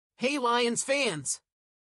Hey Lions fans!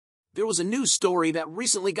 There was a news story that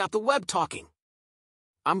recently got the web talking.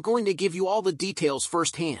 I'm going to give you all the details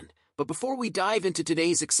firsthand, but before we dive into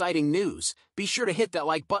today's exciting news, be sure to hit that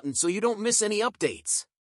like button so you don't miss any updates.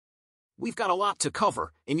 We've got a lot to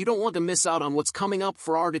cover, and you don't want to miss out on what's coming up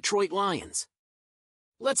for our Detroit Lions.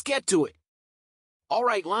 Let's get to it.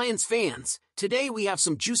 Alright Lions fans, today we have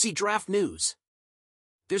some juicy draft news.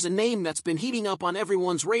 There's a name that's been heating up on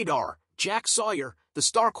everyone's radar, Jack Sawyer, the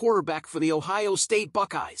star quarterback for the Ohio State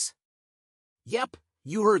Buckeyes. Yep,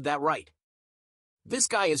 you heard that right. This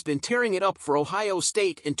guy has been tearing it up for Ohio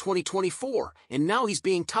State in 2024, and now he's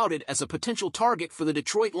being touted as a potential target for the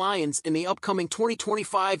Detroit Lions in the upcoming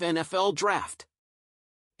 2025 NFL Draft.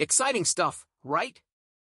 Exciting stuff, right?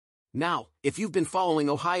 Now, if you've been following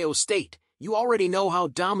Ohio State, you already know how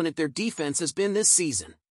dominant their defense has been this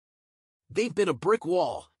season. They've been a brick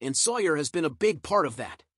wall, and Sawyer has been a big part of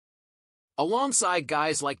that. Alongside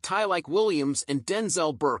guys like Tyleik Williams and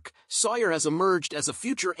Denzel Burke, Sawyer has emerged as a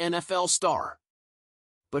future NFL star.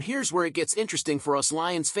 But here's where it gets interesting for us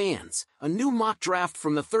Lions fans. A new mock draft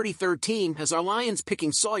from the 33rd team has our Lions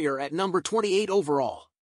picking Sawyer at number 28 overall.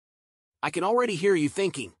 I can already hear you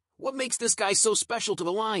thinking, what makes this guy so special to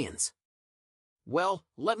the Lions? Well,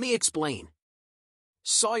 let me explain.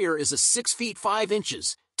 Sawyer is a 6 feet 5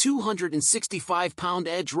 inches, 265-pound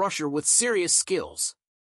edge rusher with serious skills.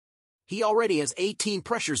 He already has 18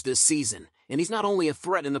 pressures this season, and he's not only a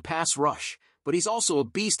threat in the pass rush, but he's also a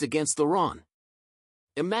beast against the run.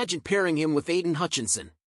 Imagine pairing him with Aidan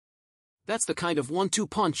Hutchinson. That's the kind of 1-2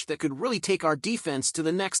 punch that could really take our defense to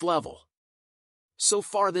the next level. So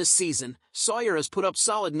far this season, Sawyer has put up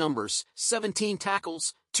solid numbers, 17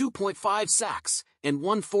 tackles, 2.5 sacks, and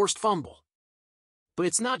 1 forced fumble. But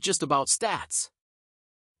it's not just about stats.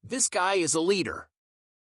 This guy is a leader.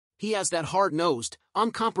 He has that hard-nosed,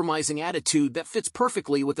 uncompromising attitude that fits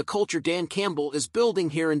perfectly with the culture Dan Campbell is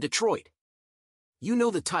building here in Detroit. You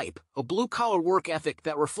know the type, a blue-collar work ethic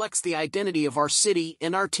that reflects the identity of our city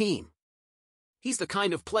and our team. He's the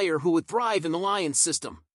kind of player who would thrive in the Lions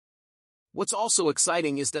system. What's also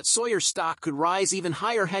exciting is that Sawyer's stock could rise even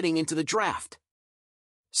higher heading into the draft.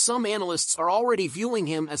 Some analysts are already viewing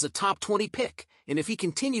him as a top 20 pick, and if he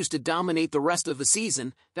continues to dominate the rest of the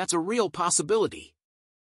season, that's a real possibility.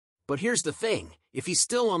 But here's the thing, if he's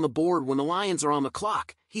still on the board when the Lions are on the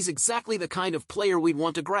clock, he's exactly the kind of player we'd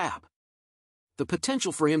want to grab. The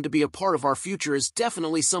potential for him to be a part of our future is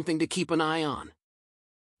definitely something to keep an eye on.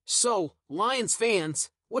 So, Lions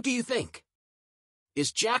fans, what do you think?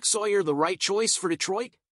 Is Jack Sawyer the right choice for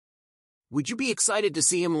Detroit? Would you be excited to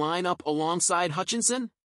see him line up alongside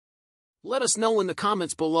Hutchinson? Let us know in the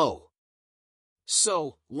comments below.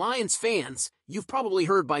 So, Lions fans, you've probably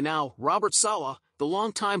heard by now, Robert Saleh, the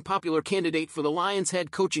longtime popular candidate for the Lions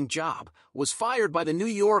head coaching job, was fired by the New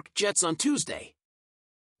York Jets on Tuesday.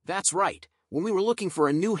 That's right, when we were looking for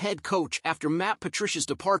a new head coach after Matt Patricia's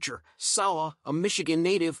departure, Saleh, a Michigan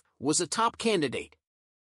native, was a top candidate.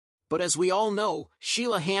 But as we all know,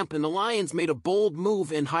 Sheila Hamp and the Lions made a bold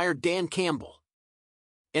move and hired Dan Campbell.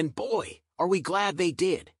 And boy, are we glad they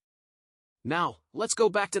did. Now, let's go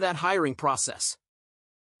back to that hiring process.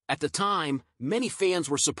 At the time, many fans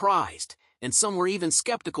were surprised, and some were even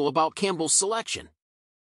skeptical about Campbell's selection.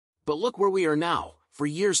 But look where we are now. For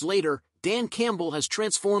years later, Dan Campbell has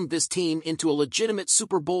transformed this team into a legitimate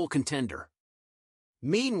Super Bowl contender.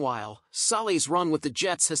 Meanwhile, Saleh's run with the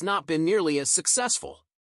Jets has not been nearly as successful.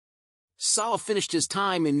 Saleh finished his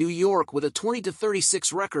time in New York with a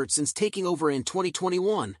 20-36 record since taking over in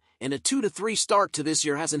 2021, and a 2-3 start to this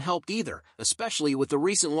year hasn't helped either, especially with the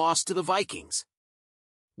recent loss to the Vikings.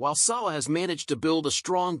 While Saleh has managed to build a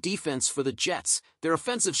strong defense for the Jets, their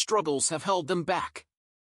offensive struggles have held them back.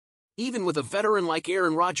 Even with a veteran like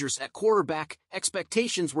Aaron Rodgers at quarterback,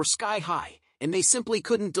 expectations were sky high, and they simply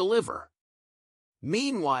couldn't deliver.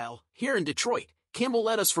 Meanwhile, here in Detroit, Campbell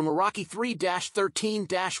led us from a rocky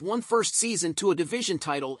 3-13-1 first season to a division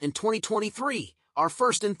title in 2023, our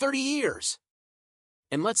first in 30 years.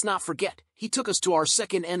 And let's not forget, he took us to our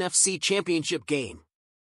second NFC Championship game.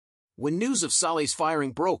 When news of Saleh's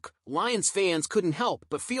firing broke, Lions fans couldn't help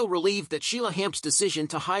but feel relieved that Sheila Hamp's decision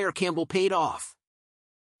to hire Campbell paid off.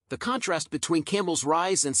 The contrast between Campbell's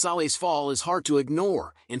rise and Saleh's fall is hard to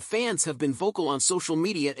ignore, and fans have been vocal on social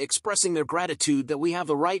media expressing their gratitude that we have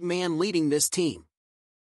the right man leading this team.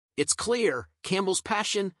 It's clear, Campbell's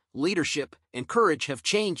passion, leadership, and courage have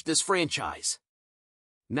changed this franchise.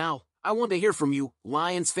 Now, I want to hear from you,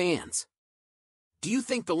 Lions fans. Do you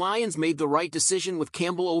think the Lions made the right decision with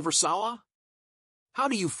Campbell over Saleh? How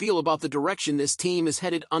do you feel about the direction this team is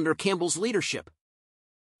headed under Campbell's leadership?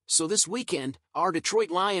 So this weekend, our Detroit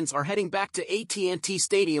Lions are heading back to AT&T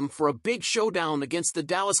Stadium for a big showdown against the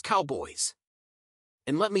Dallas Cowboys.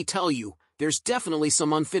 And let me tell you, there's definitely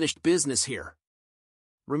some unfinished business here.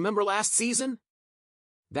 Remember last season?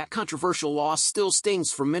 That controversial loss still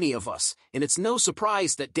stings for many of us, and it's no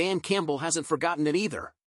surprise that Dan Campbell hasn't forgotten it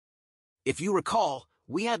either. If you recall,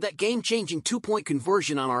 we had that game-changing two-point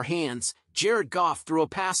conversion on our hands. Jared Goff threw a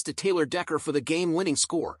pass to Taylor Decker for the game-winning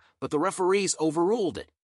score, but the referees overruled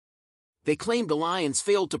it. They claimed the Lions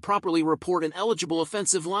failed to properly report an eligible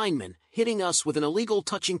offensive lineman, hitting us with an illegal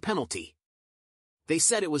touching penalty. They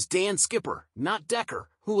said it was Dan Skipper, not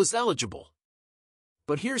Decker, who was eligible.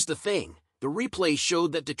 But here's the thing. The replay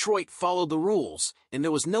showed that Detroit followed the rules, and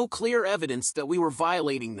there was no clear evidence that we were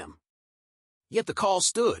violating them. Yet the call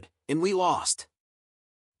stood, and we lost.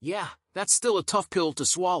 Yeah, that's still a tough pill to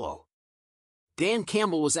swallow. Dan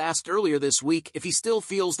Campbell was asked earlier this week if he still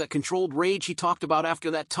feels that controlled rage he talked about after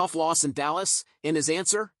that tough loss in Dallas, and his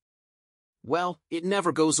answer? Well, it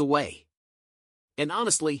never goes away. And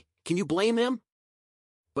honestly, can you blame him?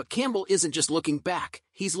 But Campbell isn't just looking back,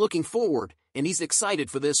 he's looking forward, and he's excited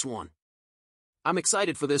for this one. I'm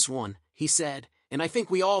excited for this one, he said, and I think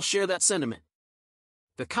we all share that sentiment.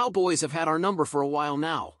 The Cowboys have had our number for a while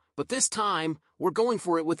now, but this time, we're going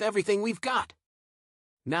for it with everything we've got.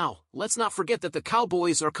 Now, let's not forget that the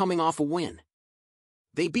Cowboys are coming off a win.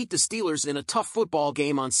 They beat the Steelers in a tough football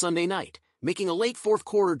game on Sunday night, making a late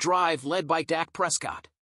fourth-quarter drive led by Dak Prescott.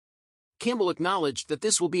 Campbell acknowledged that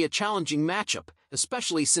this will be a challenging matchup,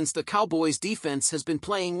 especially since the Cowboys' defense has been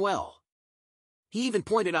playing well. He even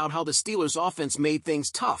pointed out how the Steelers' offense made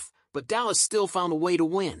things tough, but Dallas still found a way to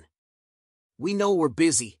win. We know we're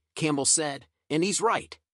busy, Campbell said, and he's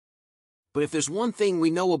right. But if there's one thing we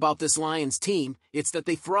know about this Lions team, it's that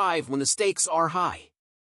they thrive when the stakes are high.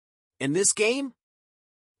 And this game?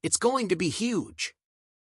 It's going to be huge.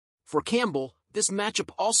 For Campbell, this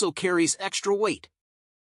matchup also carries extra weight.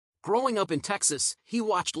 Growing up in Texas, he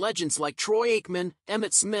watched legends like Troy Aikman,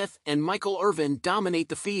 Emmitt Smith, and Michael Irvin dominate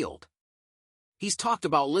the field. He's talked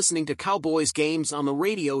about listening to Cowboys games on the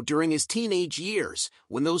radio during his teenage years,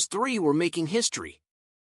 when those three were making history.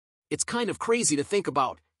 It's kind of crazy to think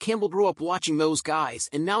about. Campbell grew up watching those guys,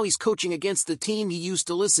 and now he's coaching against the team he used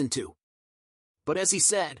to listen to. But as he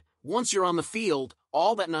said, once you're on the field,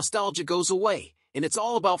 all that nostalgia goes away, and it's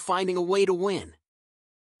all about finding a way to win.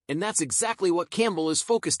 And that's exactly what Campbell is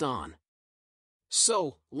focused on.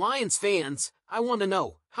 So, Lions fans, I want to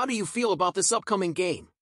know, how do you feel about this upcoming game?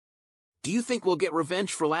 Do you think we'll get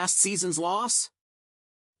revenge for last season's loss?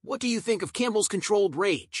 What do you think of Campbell's controlled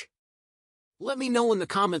rage? Let me know in the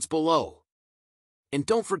comments below. And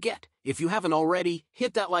don't forget, if you haven't already,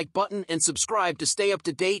 hit that like button and subscribe to stay up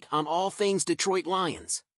to date on all things Detroit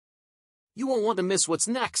Lions. You won't want to miss what's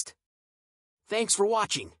next. Thanks for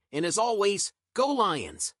watching, and as always, go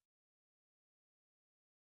Lions!